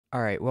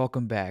All right,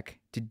 welcome back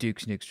to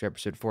Duke's Nukes for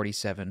episode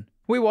 47.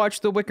 We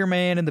watched The Wicker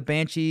Man and the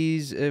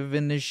Banshees of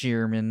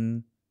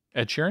Inisherin.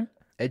 Ed Sheeran?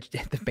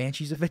 The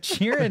Banshees of Ed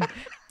Sheeran.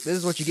 This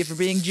is what you get for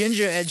being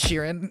ginger, Ed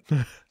Sheeran.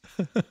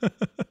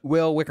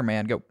 Will, Wicker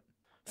Man, go.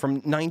 From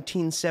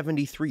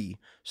 1973,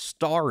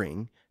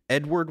 starring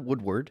Edward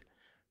Woodward,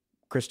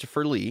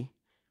 Christopher Lee,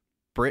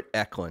 Britt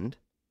Eklund,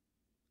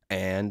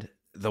 and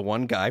the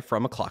one guy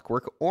from A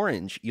Clockwork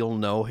Orange. You'll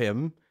know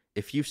him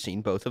if you've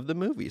seen both of the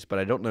movies, but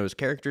I don't know his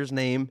character's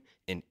name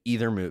in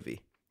either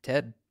movie.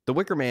 Ted. The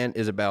Wicker Man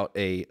is about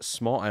a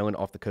small island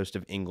off the coast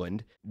of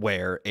England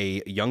where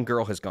a young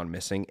girl has gone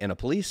missing and a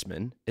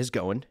policeman is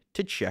going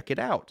to check it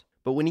out.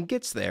 But when he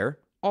gets there,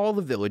 all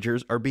the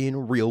villagers are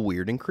being real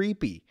weird and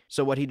creepy.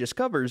 So what he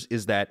discovers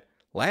is that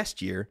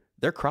last year,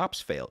 their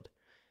crops failed.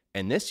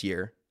 And this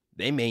year,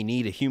 they may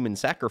need a human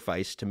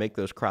sacrifice to make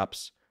those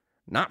crops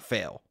not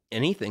fail.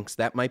 And he thinks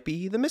that might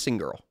be the missing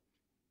girl.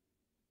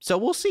 So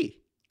we'll see.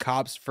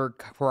 Cops for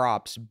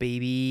crops,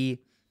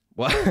 baby.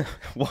 What?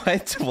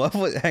 What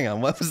was, hang on,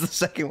 what was the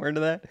second word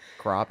of that?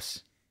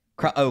 Crops.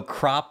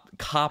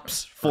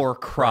 Cops for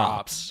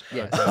crops.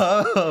 Yes.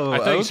 Oh, I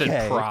thought you said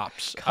okay.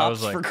 props. I Cops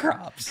was like, for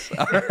crops.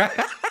 All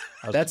right.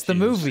 That's the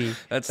confused. movie.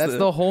 That's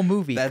the whole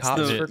movie. that's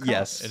Cops the- for Crops.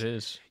 yes. It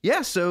is.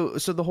 Yeah, so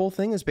the whole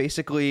thing is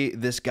basically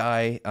this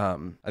guy, I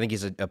think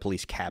he's a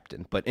police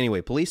captain, but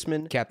anyway,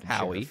 policeman Captain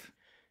Howie, Sheriff.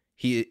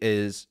 he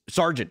is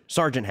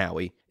Sergeant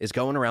Howie is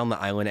going around the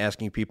island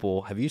asking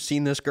people, have you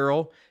seen this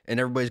girl? And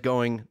everybody's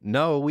going,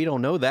 no, we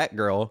don't know that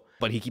girl,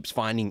 but he keeps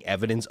finding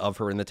evidence of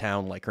her in the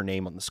town, like her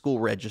name on the school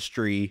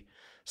registry,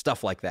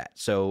 stuff like that.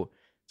 So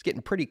it's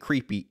getting pretty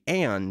creepy,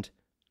 and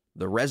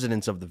the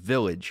residents of the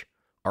village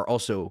are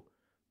also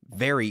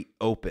very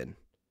open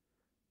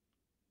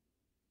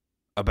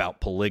about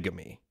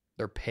polygamy.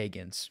 They're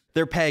pagans.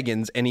 They're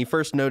pagans, and he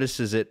first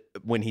notices it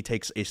when he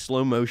takes a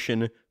slow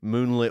motion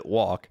moonlit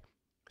walk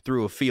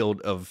through a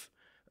field of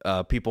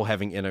people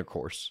having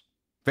intercourse.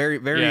 Very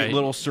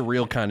little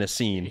surreal kind of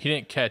scene. He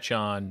didn't catch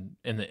on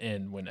in the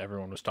end when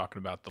everyone was talking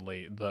about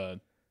the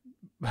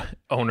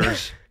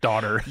owner's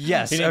daughter.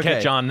 Yes, he didn't okay.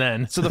 catch on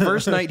then. So the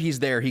first night he's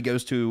there, he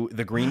goes to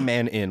the Green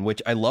Man Inn,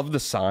 which I love the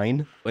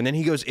sign. And then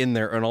he goes in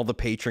there, and all the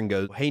patron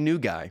goes, hey, new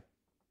guy,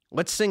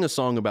 let's sing a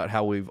song about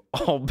how we've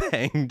all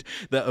banged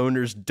the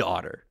owner's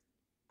daughter.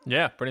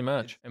 Yeah, pretty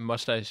much. And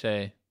must I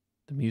say,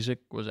 the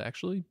music was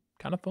actually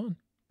kind of fun.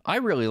 I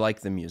really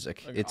like the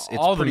music. It's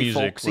all the pretty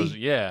music folksy. was,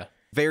 yeah.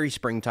 Very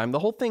springtime. The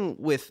whole thing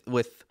with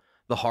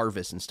the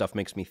harvest and stuff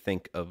makes me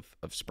think of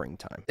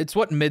springtime. It's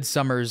what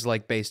Midsummer's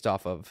like based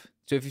off of.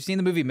 So if you've seen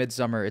the movie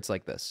Midsummer, it's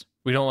like this.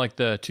 We don't like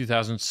the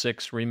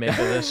 2006 remake of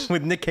this.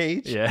 With Nick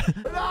Cage? Yeah.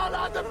 No,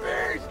 not the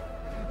beast!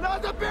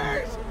 Not the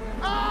beast!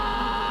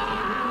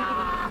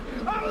 Ah!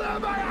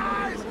 Open my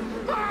eyes!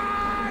 My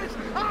eyes!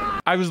 Ah!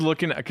 I was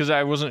looking because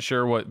I wasn't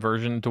sure what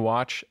version to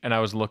watch, and I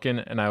was looking,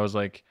 and I was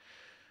like,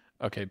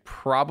 okay,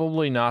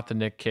 probably not the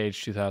Nick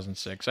Cage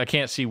 2006. I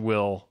can't see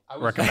Will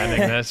recommending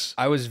this.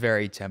 I was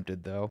very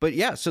tempted though. But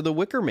yeah, so The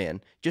Wicker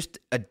Man, just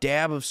a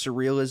dab of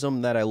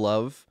surrealism that I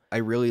love. I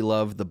really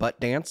love the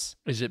butt dance.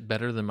 Is it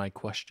better than my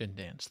question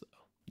dance, though?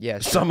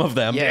 Yes. Some of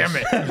them. Yes.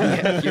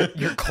 Damn Yeah,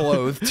 you're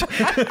clothed.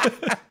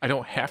 I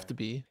don't have to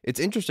be.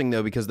 It's interesting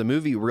though, because the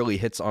movie really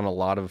hits on a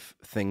lot of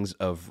things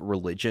of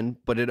religion,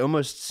 but it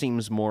almost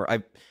seems more,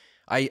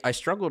 I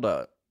struggle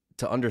to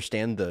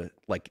understand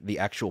the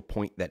actual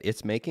point that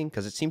it's making,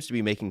 because it seems to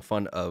be making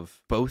fun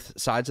of both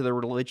sides of the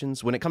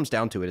religions. When it comes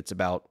down to it, it's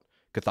about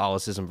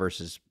Catholicism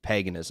versus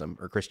paganism,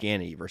 or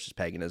Christianity versus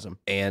paganism.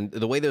 And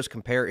the way those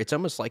compare, it's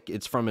almost like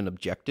it's from an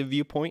objective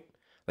viewpoint.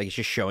 Like it's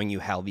just showing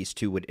you how these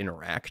two would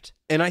interact.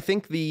 And I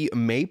think the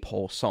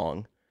Maypole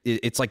song,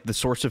 it's like the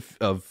source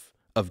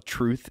of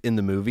truth in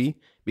the movie,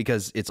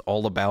 because it's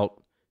all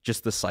about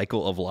just the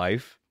cycle of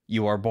life.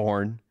 You are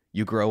born,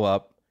 you grow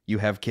up, you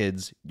have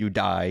kids, you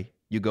die,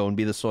 you go and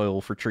be the soil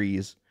for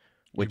trees,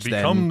 which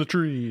Become the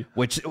tree.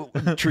 which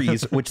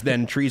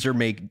then trees are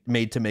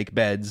made to make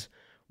beds,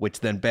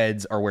 which then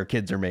beds are where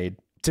kids are made.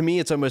 To me,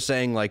 it's almost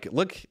saying like,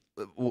 look,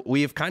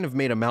 we have kind of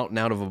made a mountain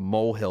out of a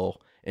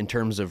molehill in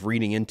terms of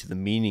reading into the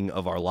meaning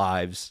of our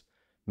lives.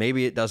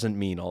 Maybe it doesn't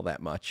mean all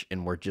that much,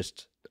 and we're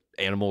just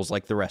animals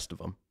like the rest of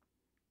them.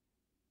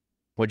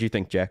 What do you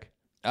think, Jack?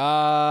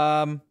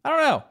 I don't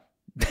know.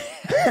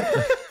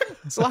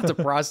 It's a lot to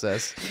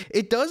process.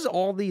 It does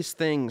all these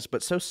things,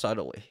 but so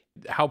subtly.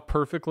 How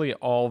perfectly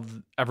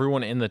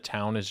everyone in the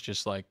town is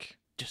just like,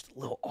 Just a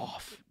little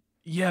off.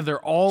 yeah,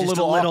 they're all Just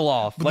a little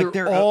off. But Like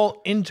they're they're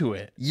all into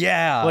it.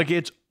 Yeah. Like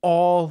it's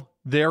all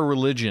their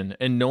religion,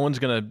 and no one's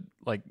gonna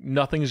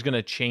nothing's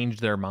gonna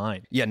change their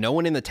mind. Yeah, no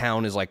one in the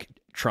town is like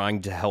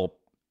trying to help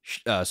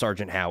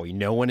Sergeant Howie.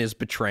 No one is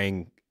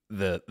betraying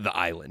the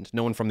island.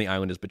 No one from the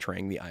island is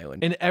betraying the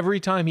island. And every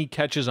time he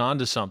catches on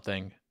to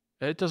something,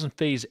 it doesn't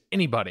faze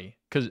anybody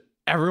because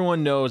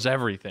everyone knows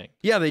everything.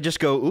 Yeah, they just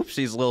go,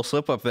 oopsies, a little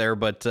slip up there,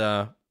 but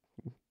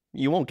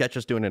you won't catch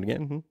us doing it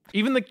again.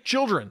 Even the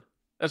children.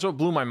 That's what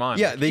blew my mind.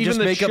 Yeah, Like, they even just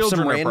the make up some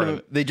children are part of random.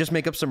 it. They just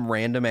make up some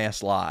random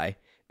ass lie,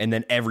 and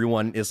then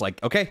everyone is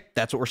like, "Okay,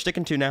 that's what we're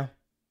sticking to now."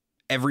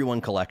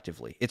 everyone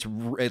collectively. It's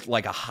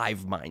like a hive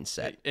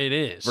mindset It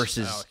is.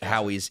 versus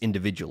Howie's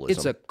individualism.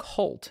 It's a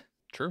cult.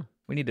 True.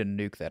 We need to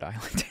nuke that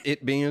island.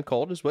 It being a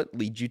cult is what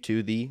leads you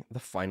to the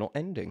final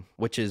ending,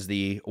 which is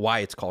why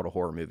it's called a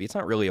horror movie. It's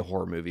not really a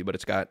horror movie, but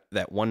it's got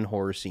that one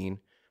horror scene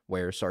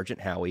where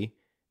Sergeant Howie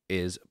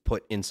is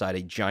put inside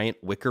a giant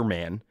wicker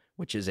man,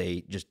 which is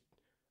just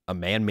a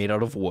man made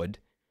out of wood,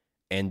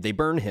 and they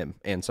burn him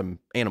and some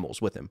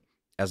animals with him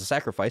as a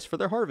sacrifice for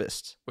their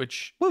harvests.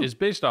 Which is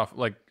based off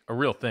like a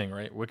real thing,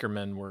 right? Wicker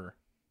men were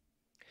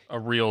a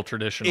real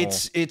traditional.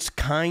 It's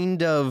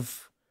kind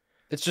of...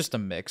 It's just a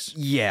mix.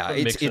 Yeah,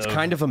 it's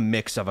kind of a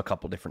mix of a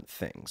couple different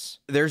things.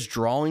 There's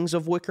drawings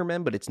of wicker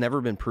men, but it's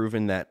never been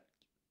proven that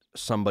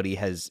somebody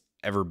has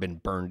ever been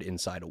burned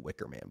inside a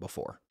wicker man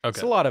before. Okay.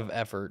 It's a lot of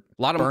effort.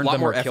 A lot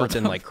more effort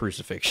than like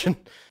crucifixion.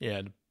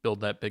 Yeah, to build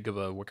that big of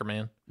a wicker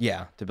man.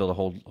 Yeah, to build a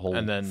whole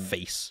and then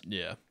face.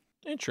 Yeah,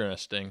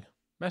 interesting.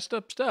 Messed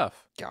up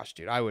stuff. Gosh,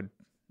 dude, I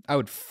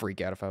would freak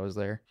out if I was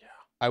there. Yeah,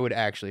 I would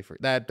actually freak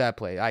that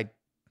play.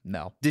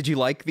 No. Did you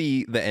like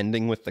the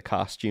ending with the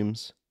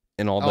costumes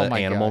and all the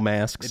animal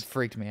masks? It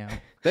freaked me out.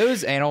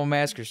 Those animal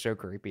masks are so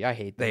creepy. I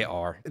hate them. They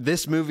are.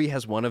 This movie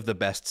has one of the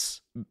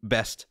best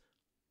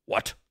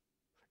what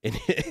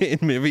in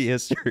movie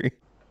history.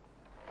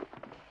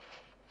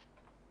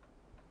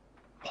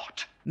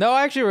 What? No,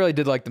 I actually really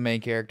did like the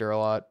main character a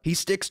lot. He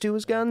sticks to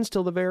his guns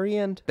till the very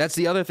end. That's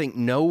the other thing.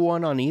 No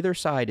one on either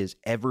side is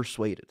ever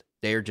swayed.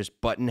 They are just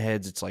button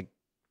heads. It's like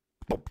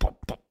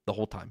the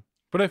whole time.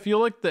 But I feel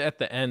like at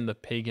the end, the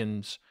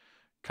pagans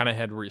kind of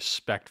had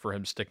respect for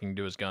him sticking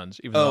to his guns.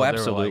 Even though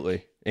absolutely. They were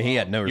like, And he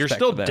had no respect you're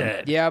still for them.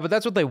 dead. Yeah, but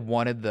that's what they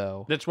wanted,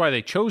 though. That's why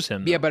they chose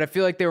him. Yeah, though. but I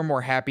feel like they were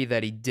more happy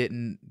that he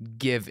didn't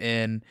give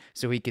in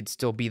so he could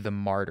still be the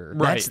martyr.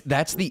 Right.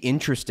 That's the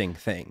interesting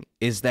thing,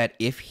 is that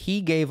if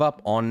he gave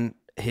up on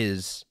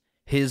his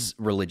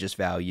religious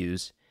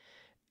values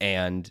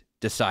and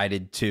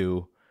decided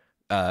to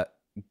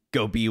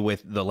go be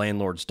with the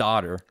landlord's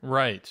daughter,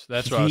 Right.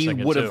 That's what I was he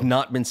thinking would have too.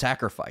 not been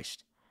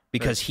sacrificed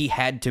because he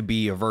had to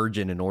be a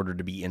virgin in order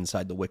to be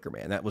inside the Wicker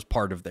Man. That was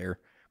part of their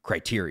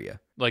criteria.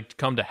 Like to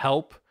come to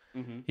help.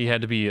 He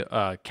had to be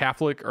a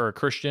Catholic or a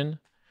Christian.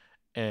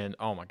 And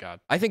oh my God.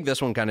 I think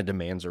this one kind of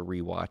demands a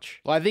rewatch.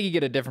 Well, I think you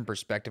get a different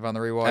perspective on the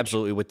rewatch.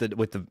 Absolutely, with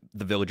the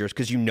villagers,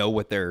 because you know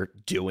what they're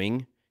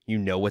doing. You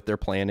know what their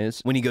plan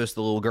is. When he goes to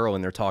the little girl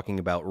and they're talking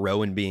about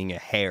Rowan being a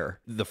hare,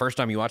 the first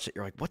time you watch it,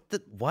 you're like,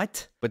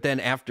 what? But then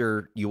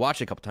after you watch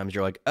it a couple times,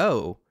 you're like,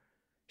 oh,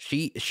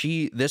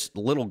 this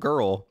little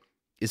girl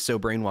is so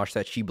brainwashed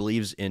that she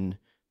believes in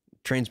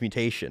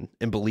transmutation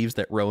and believes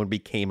that Rowan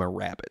became a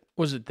rabbit.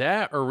 Was it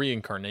that or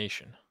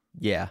reincarnation?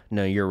 Yeah,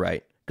 no, you're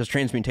right. Because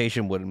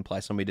transmutation would imply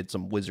somebody did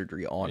some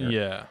wizardry on her.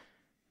 Yeah.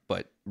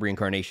 But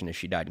reincarnation is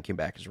she died and came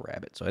back as a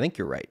rabbit. So I think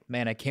you're right.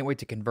 Man, I can't wait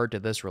to convert to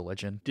this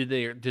religion.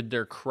 Did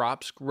their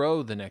crops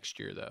grow the next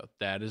year though?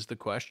 That is the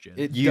question.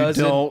 You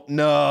don't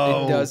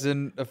know. It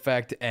doesn't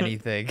affect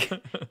anything.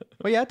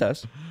 Well, yeah, it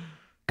does.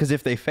 Because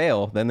if they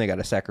fail, then they got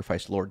to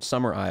sacrifice Lord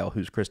Summer Isle,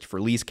 who's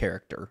Christopher Lee's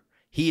character.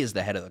 He is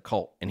the head of the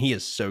cult, and he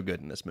is so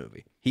good in this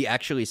movie. He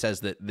actually says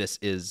that this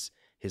is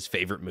his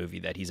favorite movie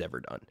that he's ever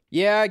done.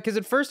 Yeah, because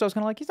at first I was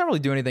kind of like, he's not really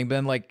doing anything. But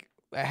then, like,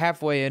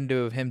 halfway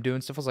into him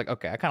doing stuff, I was like,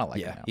 okay, I kind of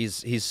like him now.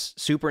 He's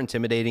super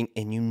intimidating,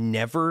 and you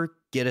never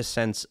get a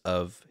sense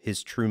of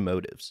his true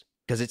motives.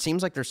 Because it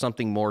seems like there's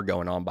something more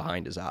going on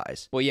behind his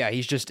eyes. Well, yeah,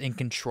 he's just in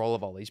control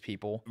of all these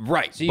people.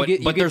 Right. So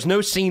but there's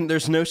no scene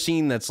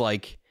that's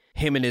like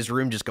him in his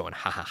room just going,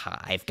 ha ha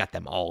ha, I've got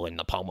them all in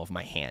the palm of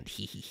my hand.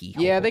 He he.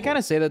 Yeah, they kind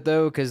of say that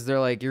though, because they're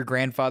like, your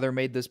grandfather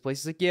made this place.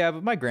 He's like, yeah,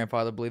 but my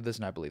grandfather believed this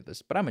and I believe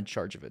this, but I'm in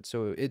charge of it,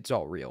 so it's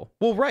all real.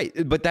 Well, right.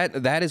 But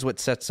that is what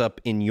sets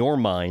up in your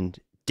mind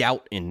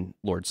doubt in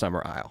Lord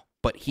Summer Isle.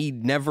 But he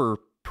never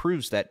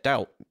proves that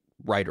doubt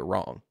right or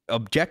wrong.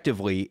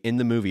 Objectively, in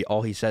the movie,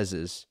 all he says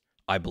is,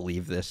 I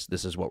believe this.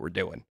 This is what we're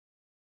doing.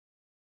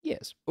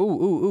 Yes.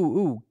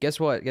 Ooh. Guess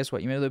what? You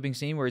remember the big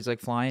scene where he's like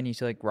flying, you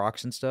see like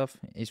rocks and stuff?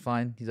 He's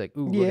flying. He's like,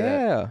 ooh, look at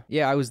that.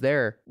 Yeah, I was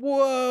there.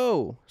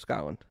 Whoa.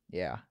 Scotland.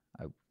 Yeah.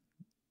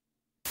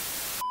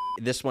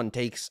 This one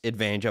takes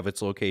advantage of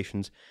its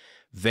locations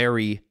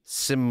very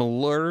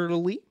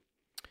similarly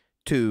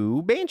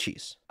to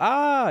Banshees.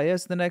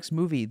 Yes, the next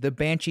movie, The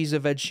Banshees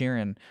of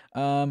Inisherin.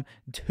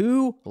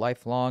 Two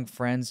lifelong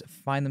friends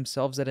find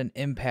themselves at an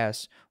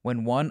impasse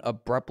when one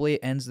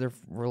abruptly ends their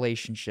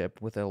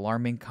relationship with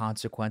alarming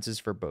consequences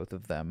for both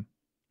of them.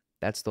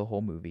 That's the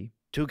whole movie.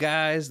 Two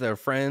guys, they're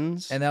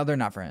friends. And now they're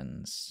not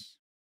friends.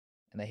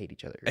 And they hate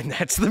each other. And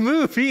that's the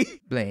movie.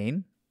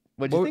 Blaine.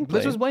 What do you think,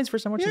 This Blaine? was Blaine's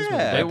first time watching this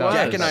movie. Yeah, It was.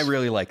 Jack and I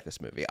really like this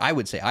movie. I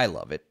would say I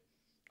love it.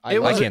 I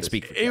can't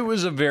speak for It Jack.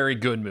 was a very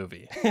good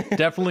movie.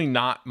 Definitely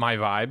not my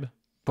vibe,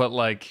 but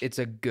like It's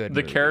a good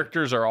the movie.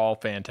 characters are all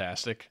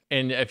fantastic.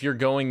 And if you're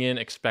going in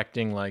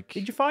expecting like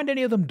Did you find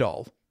any of them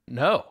dull?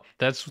 no,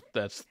 that's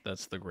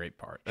the great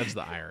part. That's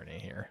the irony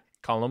here.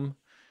 Cullum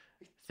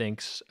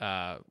thinks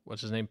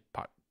what's his name?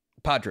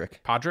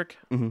 Podrick. Podrick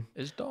Mhm.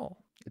 is dull.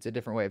 It's a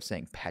different way of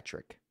saying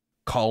Patrick.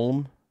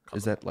 Colm.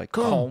 Is that like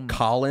Colm.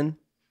 Colin?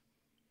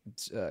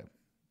 It's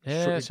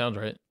Yeah, sounds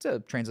right. It's a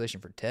translation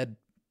for Ted.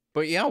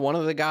 But yeah, one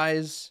of the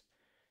guys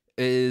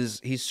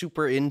he's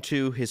super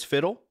into his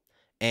fiddle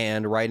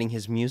and writing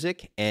his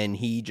music, and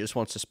he just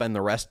wants to spend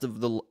the rest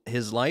of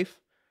his life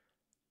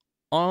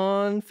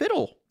on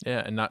fiddle.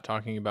 Yeah, and not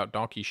talking about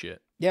donkey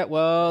shit. Yeah,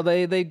 well,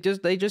 they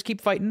just keep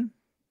fighting,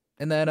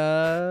 and then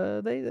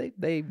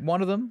they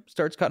one of them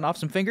starts cutting off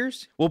some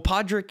fingers. Well,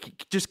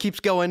 Podrick just keeps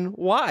going,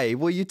 "Why?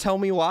 Will you tell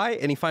me why?"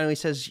 And he finally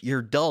says,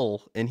 "You're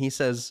dull." And he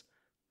says,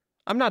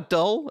 "I'm not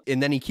dull."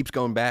 And then he keeps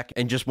going back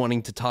and just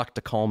wanting to talk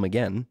to Calm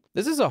again.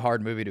 This is a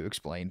hard movie to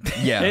explain.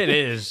 Yeah. It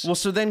is. Well,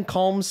 so then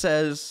Calm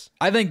says,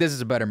 I think this is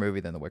a better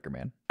movie than The Wicker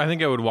Man. I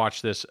think I would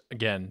watch this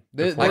again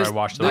This- before this- I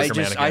watch The I Wicker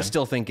Man again. I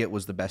still think it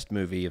was the best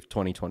movie of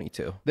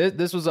 2022.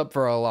 This was up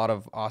for a lot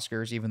of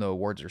Oscars, even though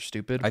awards are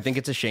stupid. I think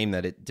it's a shame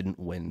that it didn't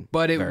win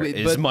But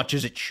as much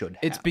as it should have.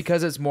 It's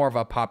because it's more of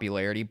a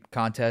popularity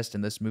contest,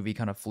 and this movie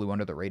kind of flew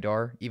under the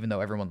radar, even though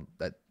everyone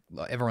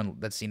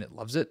that's seen it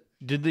loves it.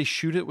 Did they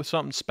shoot it with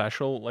something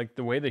special? Like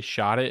the way they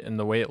shot it and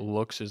the way it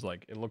looks is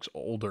like it looks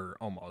older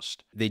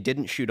almost. They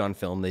didn't shoot on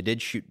film. They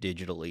did shoot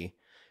digitally,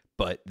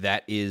 but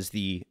that is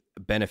the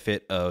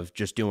benefit of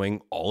just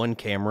doing all in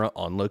camera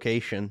on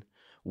location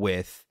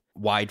with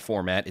wide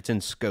format. It's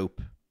in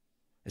scope.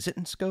 Is it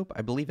in scope?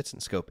 I believe it's in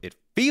scope. It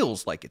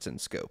feels like it's in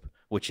scope,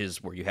 which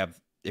is where you have,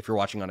 if you're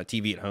watching on a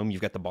TV at home,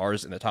 you've got the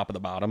bars in the top of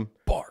the bottom.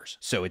 Bars.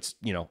 So it's,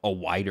 a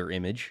wider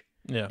image.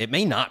 Yeah. It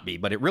may not be,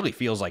 but it really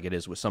feels like it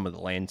is with some of the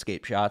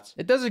landscape shots.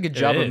 It does a good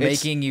job of is.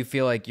 making you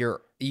feel like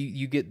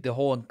you get the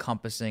whole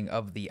encompassing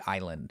of the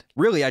island.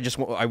 Really, I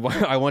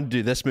wanted to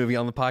do this movie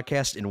on the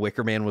podcast, and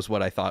Wicker Man was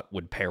what I thought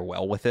would pair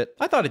well with it.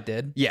 I thought it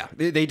did. Yeah,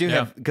 they do Yeah.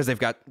 have, because they've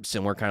got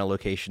similar kind of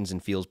locations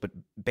and feels, but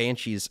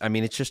Banshees, I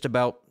mean, it's just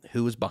about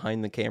who was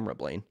behind the camera,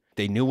 Blaine.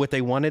 They knew what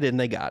they wanted and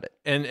they got it.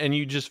 And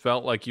you just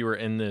felt like you were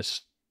in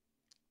this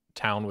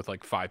town with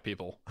like 5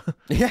 people.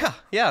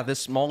 Yeah, this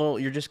small,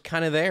 you're just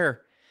kind of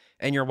there.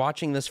 And you're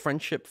watching this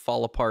friendship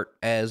fall apart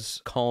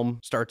as Calm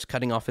starts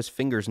cutting off his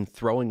fingers and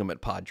throwing them at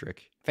Podrick.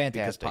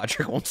 Fantastic. Because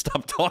Podrick won't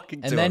stop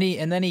talking to And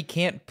him. then he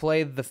can't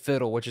play the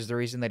fiddle, which is the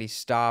reason that he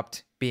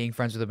stopped being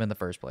friends with him in the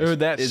first place. Dude,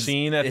 that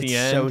scene at the It's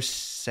end. so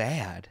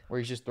sad. Where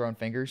he's just throwing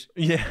fingers.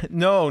 Yeah,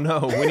 no.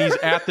 When he's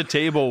at the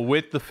table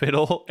with the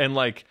fiddle and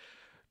like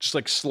just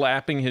like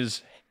slapping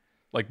his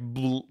like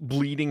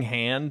bleeding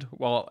hand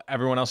while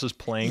everyone else is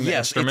playing the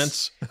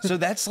instruments. So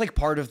that's like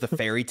part of the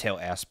fairy tale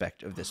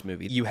aspect of this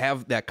movie. You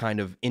have that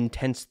kind of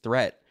intense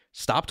threat.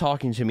 Stop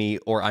talking to me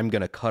or I'm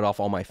going to cut off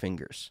all my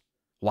fingers.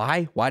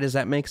 Why? Why does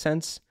that make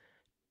sense?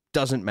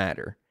 Doesn't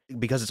matter.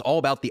 Because it's all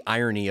about the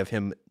irony of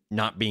him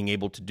not being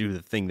able to do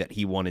the thing that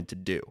he wanted to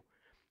do.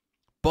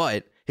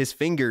 But his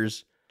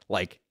fingers,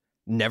 like,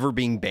 never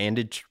being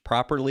bandaged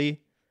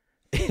properly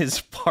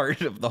is part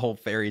of the whole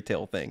fairy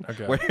tale thing.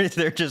 Okay. Where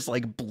they're just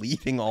like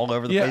bleeding all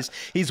over the Yeah. place.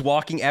 He's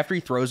walking, after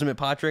he throws him at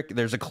Podrick,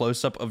 there's a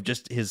close-up of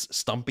just his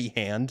stumpy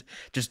hand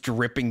just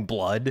dripping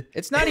blood.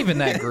 It's not even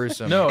that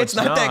gruesome. No, It's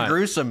not that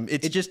gruesome.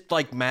 It's just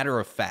like matter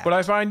of fact. But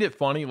I find it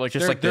funny, like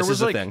Just there, like there this was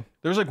is a like thing.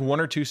 there was like 1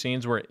 or 2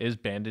 scenes where it is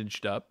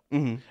bandaged up,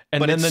 and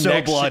But then it's the so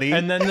next bloody.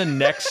 and then the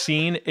next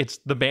scene, it's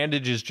the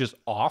bandage is just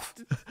off,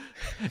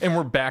 and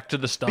we're back to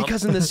the stump.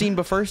 because in the scene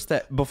before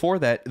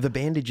that, the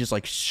bandage is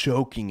like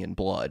soaking in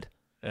blood.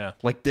 yeah,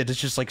 Like that, it's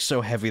just like so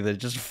heavy that it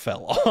just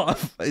fell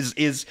off.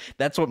 Is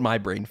that's what my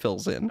brain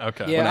fills in?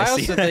 okay, Yeah, when I I see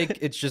also that. think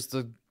it's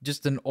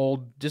just an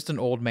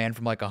old man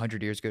from like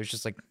 100 years ago. It's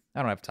just like,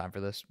 I don't have time for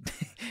this.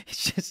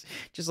 He's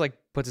just like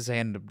puts his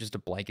hand in just a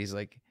blanket. He's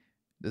like,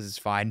 this is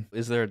fine.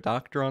 Is there a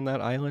doctor on that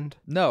island?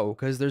 No,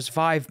 because there's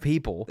 5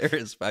 people. There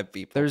is 5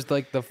 people. There's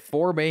like the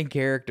 4 main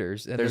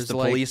characters, and There's the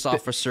like, police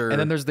officer. and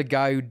then there's the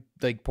guy who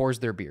like pours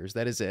their beers.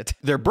 That is it.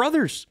 They're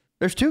brothers.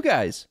 There's 2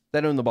 guys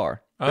that own the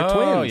bar. They're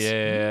oh twins.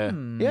 yeah,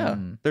 Yeah,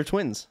 they're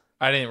twins.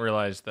 I didn't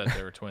realize that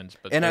they were twins,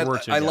 but And there were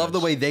 2 I love the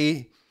guys.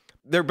 way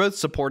they're both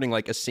supporting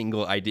like a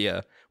single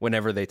idea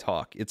whenever they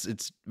talk.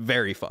 It's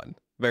very fun.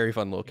 Very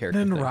fun little character.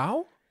 in a thing.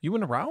 row. You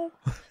in a row?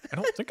 I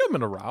don't think I'm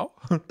in a row.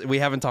 We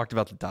haven't talked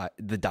about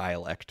the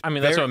dialect. I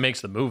mean, that's what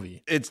makes the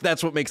movie.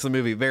 That's what makes the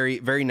movie very,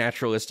 very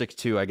naturalistic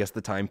to, I guess,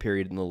 the time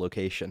period and the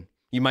location.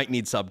 You might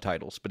need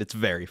subtitles, but it's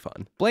very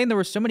fun. Blaine, there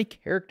were so many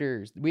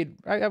characters.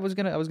 I was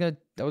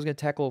gonna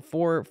tackle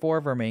four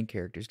of our main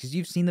characters because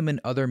you've seen them in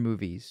other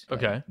movies.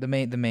 Okay. The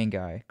main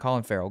guy,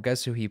 Colin Farrell.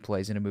 Guess who he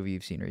plays in a movie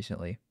you've seen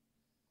recently?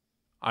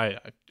 I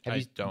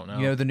You don't know.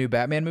 You know the new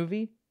Batman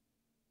movie?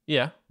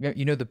 Yeah.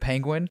 You know the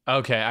Penguin?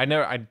 Okay. I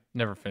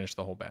never finished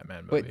the whole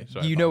Batman movie. But so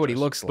I you know what he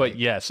apologize. looks But like.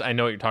 yes, I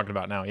know what you're talking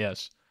about now.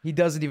 Yes. He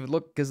doesn't even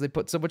look because they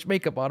put so much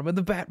makeup on him in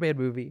the Batman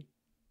movie.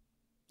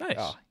 Nice.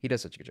 Oh, he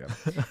does such a good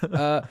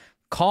job.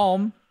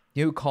 Calm.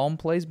 You know who Calm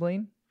plays,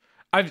 Blaine?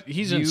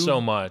 He's in so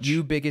much.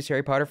 You biggest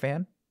Harry Potter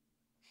fan?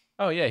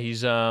 Oh yeah,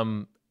 he's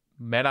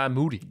Mad-Eye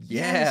Moody.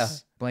 Yeah.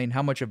 Blaine,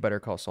 how much of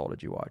Better Call Saul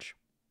did you watch?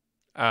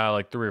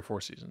 Like 3 or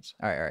 4 seasons.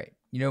 All right.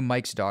 You know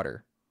Mike's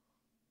daughter.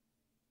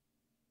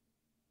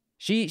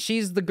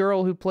 She's the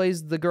girl who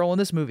plays the girl in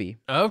this movie.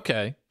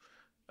 Okay.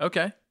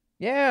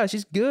 Yeah,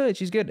 she's good.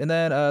 She's good. And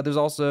then there's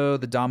also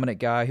the dominant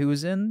guy who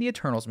was in the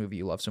Eternals movie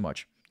you love so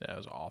much. That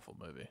was an awful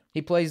movie.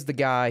 He plays the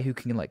guy who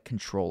can like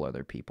control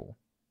other people.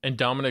 And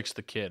Dominic's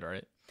the kid,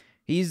 right?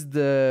 He's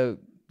the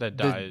That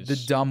dies. the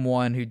dumb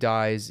one who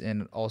dies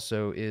and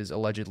also is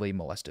allegedly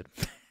molested.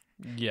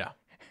 Yeah.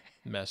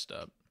 Messed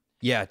up.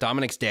 Yeah,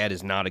 Dominic's dad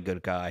is not a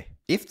good guy.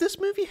 If this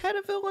movie had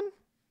a villain,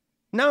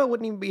 no, it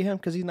wouldn't even be him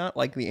because he's not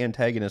like the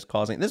antagonist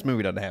causing. This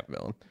movie doesn't have a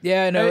villain.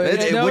 Yeah, no,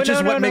 Which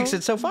is what makes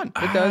it so fun.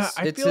 It does.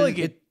 I feel like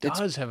it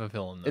does have a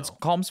villain, though. It's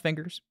Calm's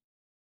fingers.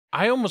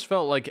 I almost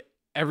felt like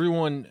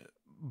everyone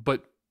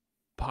but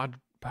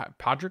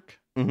Podrick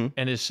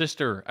and his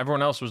sister,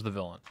 everyone else was the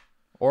villain.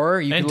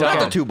 Or you And could look Not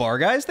the at, two bar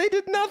guys. They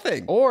did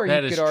nothing. or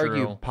That you is could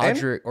argue true.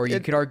 Podrick, or you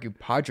And could argue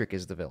Podrick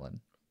is the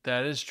villain.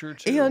 That is true,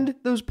 too. And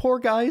those poor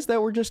guys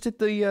that were just at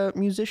the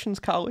musicians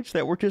college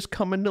that were just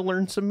coming to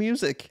learn some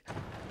music.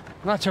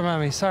 Not your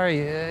mommy, sorry.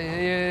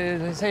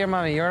 Say your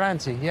mommy, your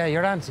auntie. Yeah,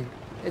 your auntie.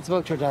 It's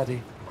about your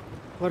daddy.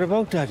 What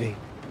about Daddy?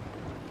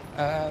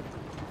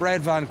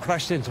 Red van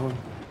crashed into him.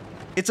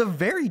 It's a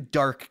very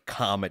dark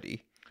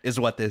comedy, is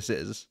what this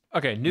is.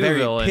 Okay, new Very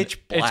villain.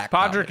 pitch black It's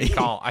Podrick comedy. and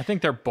Colin. I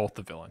think they're both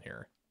the villain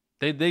here.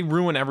 They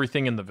ruin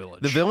everything in the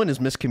village. The villain is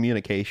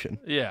miscommunication.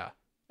 Yeah.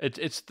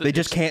 It's the, They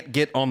just can't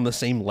get on the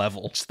same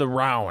level. It's the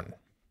Rowan.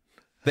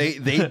 They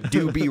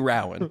do be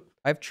Rowan.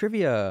 I have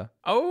trivia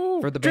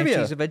Oh, for the trivia.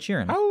 Banshees of Ed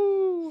Sheeran.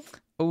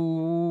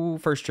 Oh,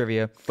 first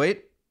trivia.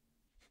 Wait.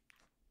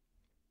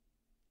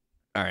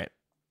 All right.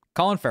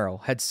 Colin Farrell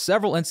had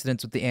several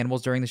incidents with the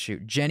animals during the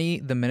shoot. Jenny,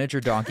 the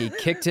miniature donkey,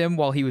 kicked him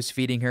while he was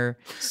feeding her.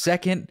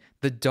 Second,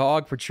 the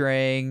dog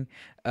portraying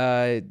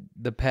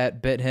the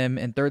pet bit him.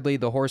 And thirdly,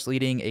 the horse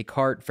leading a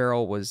cart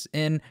Farrell was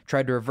in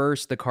tried to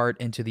reverse the cart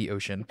into the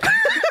ocean.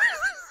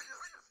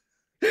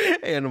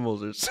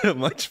 Animals are so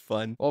much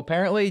fun. Well,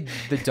 apparently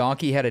the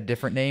donkey had a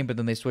different name, but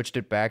then they switched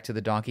it back to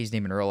the donkey's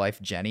name in real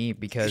life, Jenny,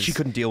 because She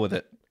couldn't deal with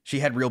it. She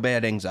had real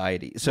bad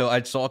anxiety. So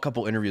I saw a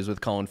couple interviews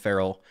with Colin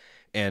Farrell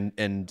and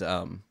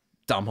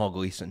Dom Hall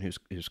Gleason,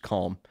 who's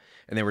calm,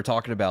 and they were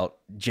talking about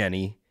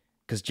Jenny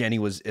because Jenny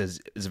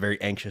is a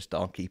very anxious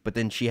donkey, but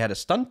then she had a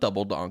stunt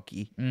double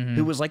donkey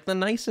who was like the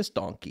nicest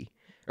donkey.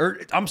 Or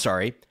I'm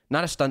sorry,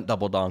 not a stunt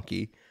double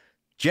donkey.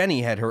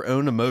 Jenny had her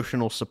own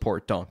emotional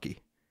support donkey,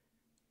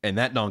 and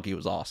that donkey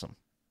was awesome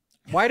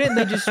why didn't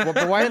they just use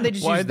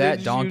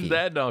that donkey? Use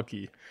that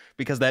donkey?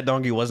 because that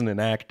donkey wasn't an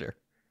actor.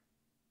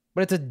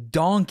 But it's a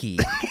donkey.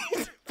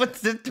 But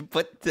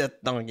that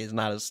donkey is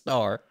not a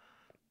star.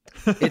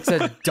 It's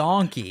a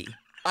donkey.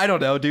 I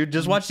don't know, dude.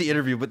 Just watch the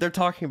interview. But they're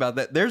talking about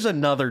that. There's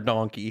another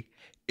donkey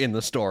in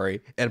the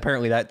story, and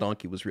apparently that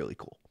donkey was really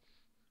cool.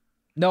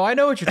 No, I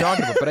know what you're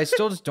talking about, but I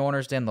still just don't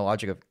understand the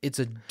logic of it's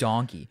a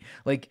donkey.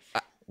 Like,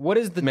 what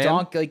is the Man.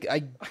 donkey?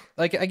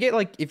 I get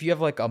like if you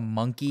have like a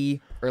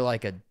monkey or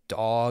like a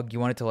dog, you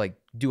want it to like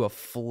do a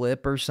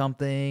flip or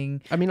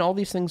something. I mean, all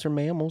these things are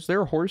mammals.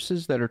 There are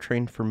horses that are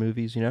trained for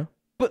movies, you know?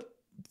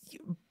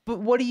 But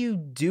what do you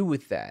do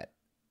with that?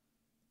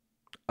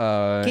 you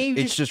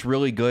It's just- just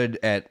really good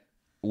at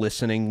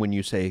listening when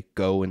you say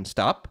go and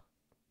stop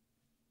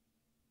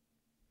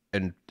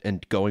and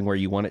going where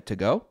you want it to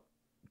go.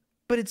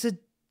 But it's a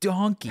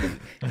donkey.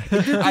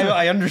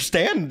 I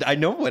understand. I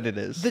know what it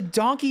is. The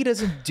donkey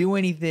doesn't do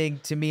anything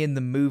to me in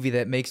the movie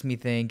that makes me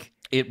think.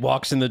 It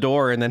walks in the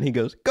door and then he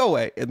goes, go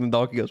away. And the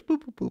donkey goes,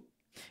 boop, boop, boop.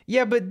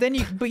 Yeah, but then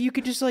you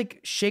could just like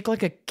shake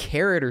like a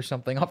carrot or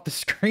something off the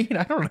screen.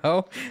 I don't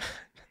know.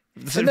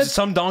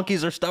 Some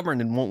donkeys are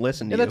stubborn and won't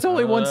listen to And you. that's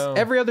only once. know.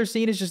 Every other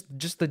scene is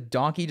just the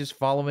donkey just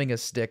following a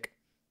stick.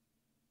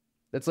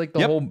 That's like the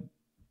Yep. whole.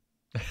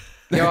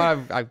 You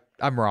know,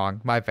 I'm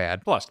wrong. My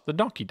bad. Plus, the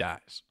donkey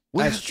dies.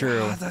 That's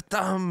true. Ah, the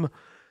thumb.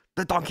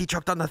 The donkey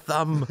choked on the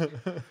thumb.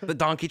 The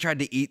donkey tried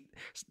to eat.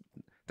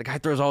 The guy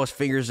throws all his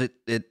fingers at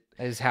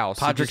His house.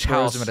 He Podrick's just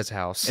throws house. him at his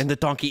house. and the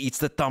donkey eats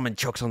the thumb and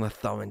chokes on the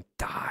thumb and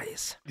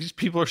dies. These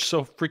people are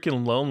so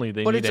freaking lonely.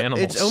 They But need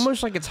animals. it's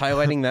almost like it's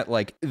highlighting that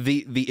like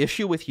the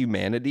issue with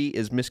humanity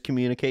is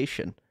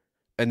miscommunication,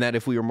 and that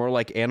if we were more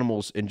like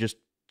animals and just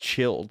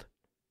chilled,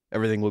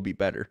 everything would be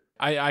better.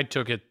 I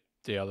took it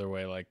the other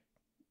way. Like,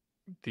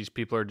 these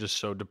people are just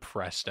so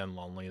depressed and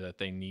lonely that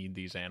they need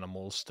these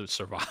animals to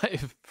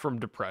survive from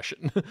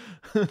depression.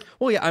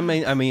 Well, yeah, I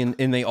mean,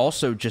 and they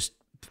also just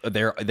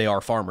they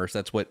are farmers.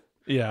 That's what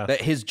Yeah.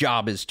 that his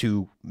job is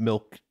to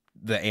milk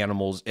the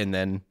animals and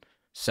then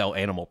sell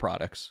animal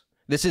products.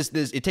 This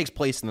it takes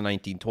place in the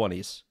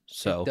 1920s,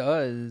 so It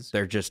does.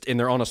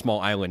 they're on a small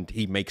island.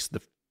 He makes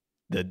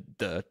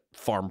the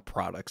farm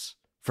products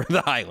for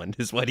the island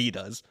is what he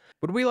does.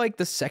 Would we like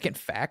the second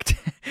fact?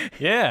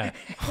 Yeah.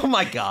 Oh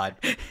my god.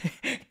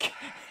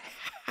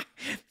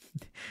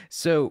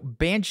 So,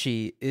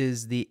 banshee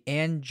is the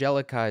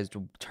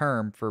angelicized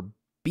term for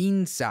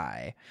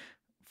beansai,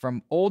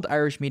 from Old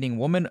Irish meaning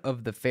woman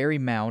of the fairy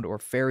mound or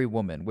fairy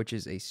woman, which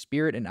is a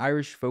spirit in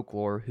Irish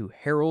folklore who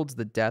heralds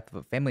the death of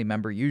a family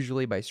member,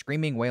 usually by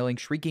screaming, wailing,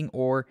 shrieking,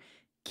 or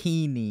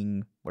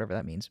keening, whatever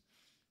that means.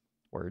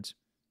 Words.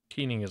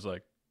 Keening is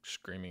like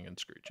screaming and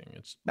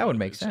screeching. That would literally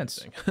make the same sense.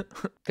 thing.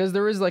 Because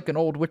there is like an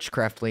old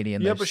witchcraft lady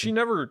in there. Yeah, but she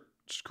never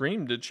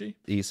screamed, did she?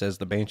 He says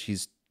the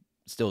banshees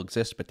still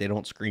exist, but they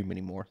don't scream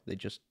anymore. They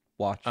just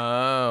watch.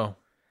 Oh,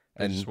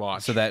 and just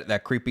watch. So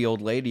that creepy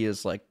old lady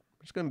is like,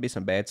 there's going to be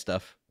some bad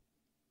stuff.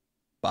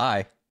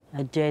 Bye.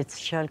 A death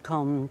shall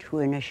come to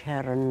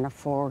Inisherin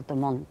afore the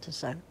month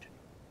is out.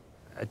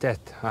 A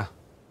death, huh?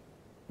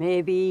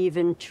 Maybe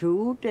even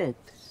 2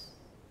 deaths.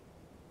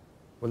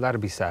 Well, that'd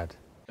be sad.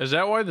 Is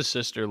that why the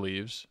sister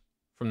leaves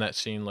from that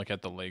scene? Like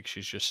at the lake,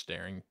 she's just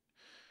staring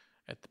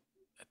at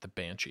the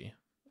banshee,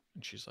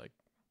 and she's like,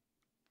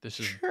 "This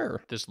is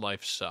this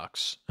life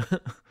sucks.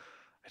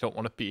 I don't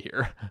want to be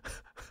here."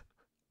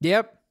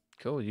 Yep.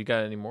 Cool. You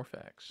got any more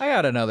facts? I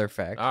got another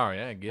fact. Oh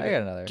yeah, give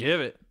it.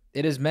 Give it.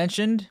 It is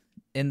mentioned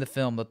in the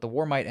film that the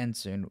war might end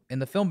soon,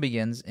 and the film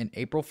begins in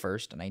April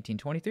 1st,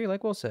 1923,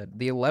 like Will said.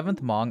 The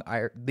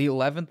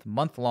 11th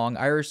month-long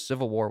Irish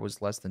Civil War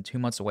was less than 2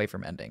 months away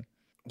from ending.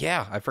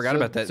 Yeah, I forgot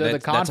about that. So the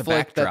that's a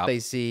conflict that backdrop. they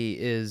see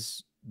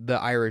is the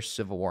Irish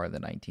Civil War in the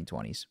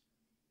 1920s.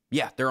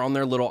 Yeah, they're on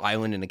their little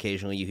island, and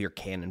occasionally you hear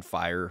cannon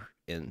fire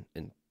and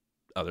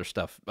other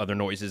stuff, other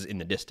noises in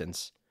the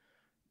distance.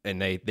 And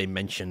they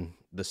mention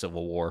the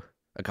Civil War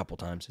a couple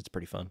times. It's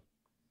pretty fun.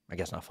 I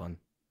guess not fun.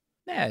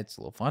 Yeah, it's a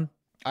little fun.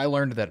 I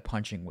learned that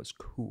punching was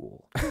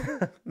cool.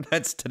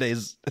 That's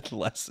today's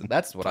lesson.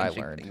 That's what I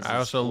Punching learned. things I is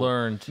also cool.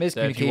 learned that if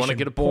Miscommunication, you want to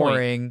get a point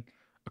boring.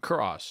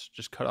 across,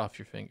 just cut off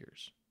your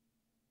fingers.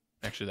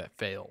 Actually, that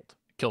failed.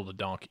 Killed a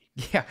donkey.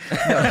 Yeah.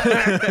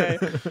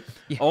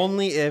 No.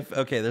 Only if,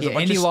 okay, there's a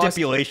bunch and of he lost-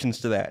 stipulations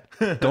to that.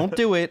 Don't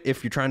do it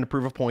if you're trying to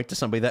prove a point to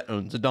somebody that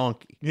owns a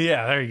donkey.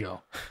 Yeah, there you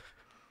go.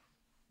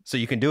 So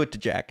you can do it to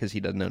Jack because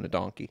he doesn't own a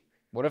donkey.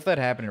 What if that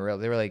happened in real?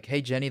 They were like,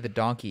 "Hey, Jenny, the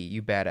donkey,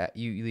 you bad at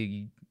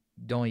you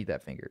don't eat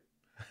that finger."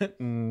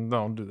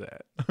 Don't do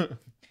that.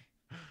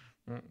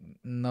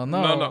 No,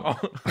 No.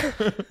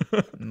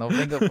 no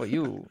finger for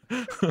you,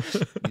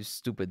 you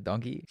stupid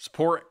donkey.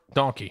 Support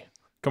donkey.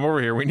 Come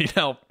over here. We need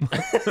help. Then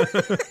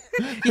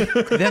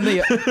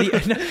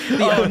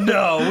Oh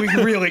no, we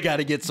really got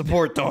to get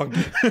support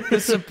donkey. the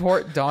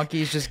support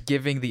donkey is just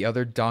giving the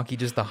other donkey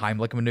just the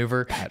Heimlich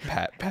maneuver. Pat,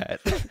 pat,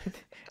 pat.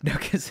 No,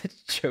 because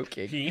it's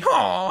choking.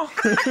 Yeehaw.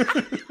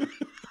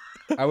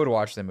 I would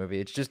watch the movie.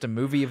 It's just a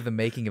movie of the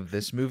making of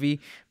this movie,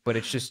 but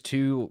it's just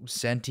two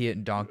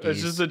sentient donkeys.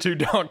 It's just the two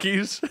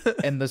donkeys.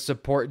 And the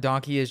support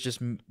donkey is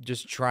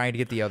just trying to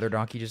get the other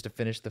donkey just to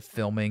finish the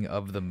filming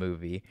of the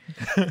movie.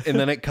 And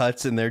then it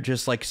cuts and they're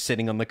just like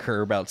sitting on the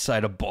curb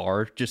outside a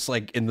bar, just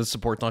like, and the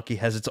support donkey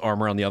has its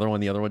arm around the other one.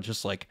 The other one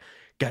just like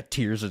got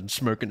tears and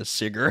smoking a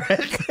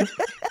cigarette.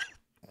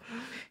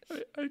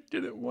 I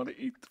didn't want to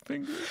eat the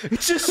finger.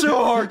 It's just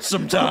so hard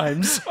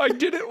sometimes. I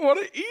didn't want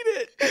to eat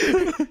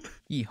it.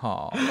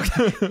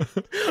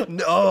 Yeehaw.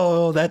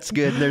 No, that's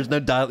good. There's no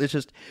dial. It's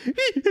just.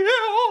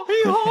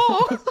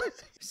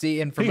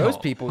 See, and for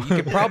most people, you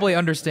could probably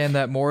understand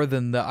that more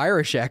than the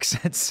Irish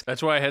accents.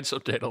 That's why I had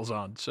subtitles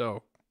on.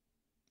 So,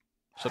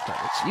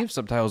 subtitles. You have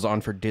subtitles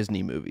on for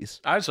Disney movies.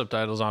 I have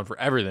subtitles on for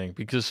everything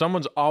because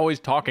someone's always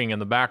talking in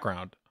the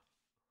background.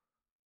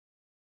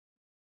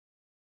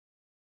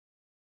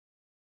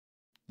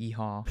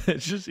 Yeehaw.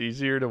 It's just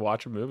easier to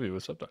watch a movie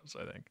with subtitles,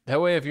 I think.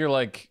 That way, if you're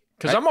like,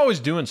 because I'm always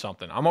doing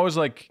something. I'm always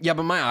like, Yeah,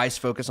 but my eyes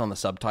focus on the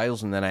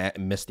subtitles and then I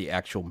miss the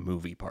actual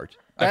movie part.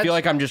 I That's- feel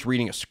like I'm just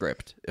reading a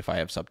script if I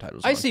have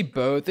subtitles I on. see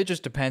both. It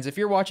just depends. If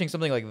you're watching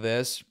something like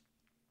this,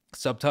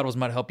 subtitles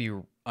might help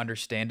you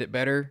understand it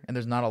better, and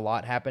there's not a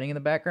lot happening in the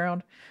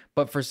background.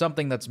 But for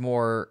something that's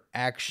more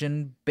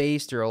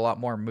action-based or a lot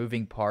more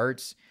moving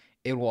parts,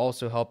 it will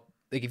also help.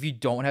 Like, if you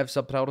don't have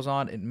subtitles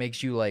on, it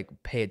makes you, like,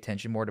 pay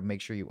attention more to make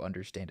sure you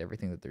understand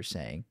everything that they're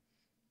saying.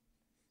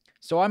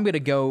 So I'm going to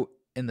go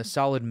in the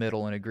solid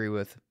middle and agree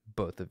with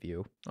both of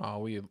you. oh,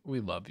 we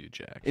love you,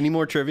 Jack. Any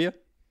more trivia?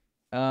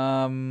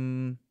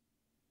 Give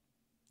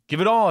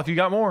it all if you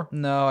got more.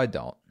 No, I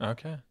don't.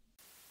 Okay.